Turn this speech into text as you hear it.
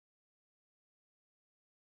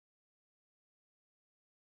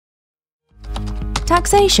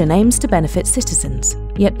Taxation aims to benefit citizens,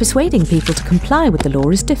 yet persuading people to comply with the law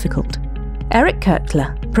is difficult. Erich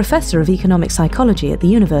Kirchler, Professor of Economic Psychology at the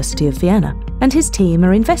University of Vienna, and his team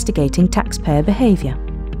are investigating taxpayer behaviour.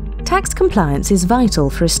 Tax compliance is vital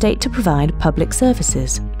for a state to provide public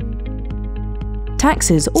services.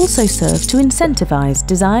 Taxes also serve to incentivise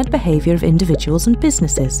desired behaviour of individuals and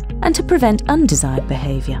businesses, and to prevent undesired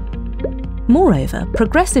behaviour. Moreover,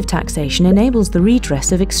 progressive taxation enables the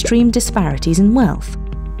redress of extreme disparities in wealth.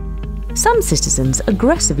 Some citizens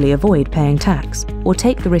aggressively avoid paying tax or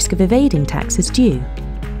take the risk of evading taxes due.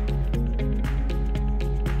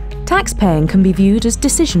 Tax paying can be viewed as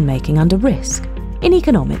decision-making under risk. In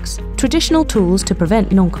economics, traditional tools to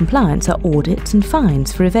prevent non-compliance are audits and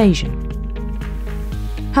fines for evasion.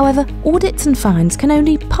 However, audits and fines can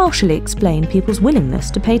only partially explain people's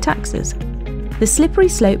willingness to pay taxes. The slippery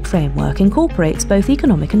slope framework incorporates both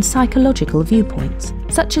economic and psychological viewpoints,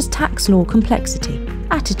 such as tax law complexity,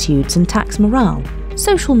 attitudes and tax morale,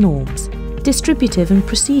 social norms, distributive and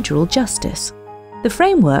procedural justice. The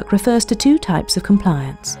framework refers to two types of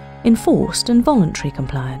compliance: enforced and voluntary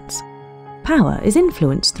compliance. Power is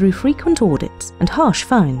influenced through frequent audits and harsh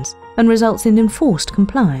fines and results in enforced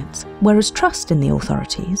compliance, whereas trust in the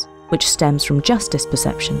authorities, which stems from justice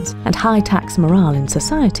perceptions and high tax morale in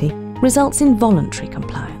society, results in voluntary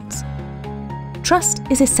compliance. Trust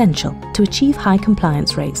is essential to achieve high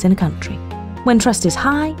compliance rates in a country. When trust is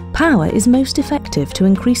high, power is most effective to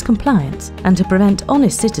increase compliance and to prevent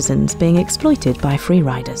honest citizens being exploited by free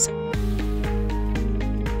riders.